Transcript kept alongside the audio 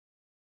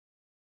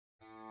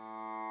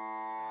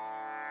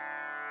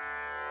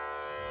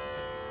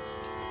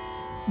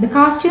The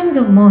costumes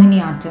of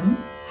Mohiniyattam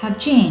have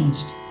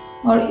changed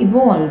or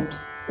evolved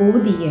over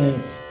the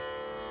years.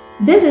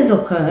 This has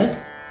occurred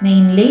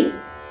mainly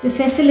to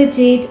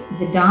facilitate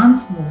the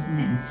dance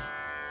movements.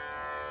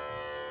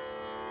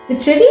 The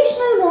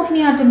traditional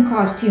Mohiniyattam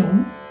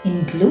costume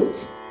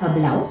includes a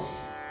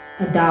blouse,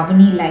 a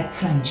davani-like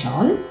front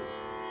shawl,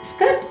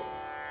 skirt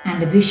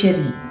and a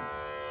vishari.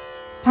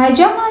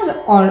 Pyjamas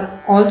are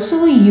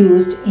also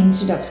used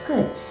instead of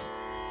skirts.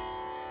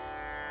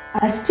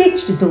 A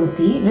stitched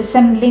dhoti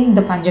resembling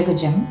the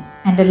panjagajam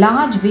and a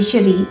large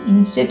vishari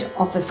instead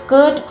of a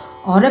skirt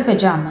or a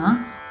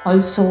pajama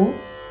also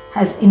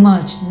has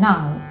emerged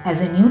now as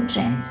a new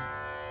trend.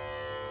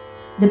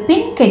 The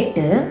pin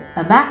kettu,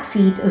 a back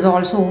seat, is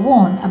also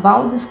worn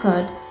above the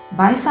skirt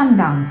by some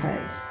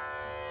dancers.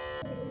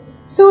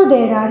 So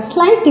there are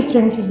slight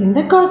differences in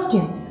the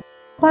costumes.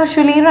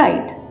 Partially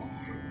right.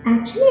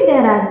 Actually,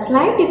 there are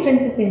slight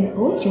differences in the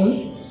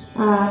costumes,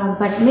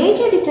 but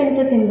major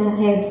differences in the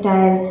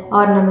hairstyle,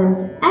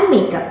 ornaments and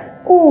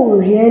makeup. Oh,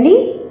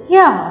 really?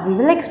 Yeah, we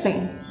will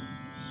explain.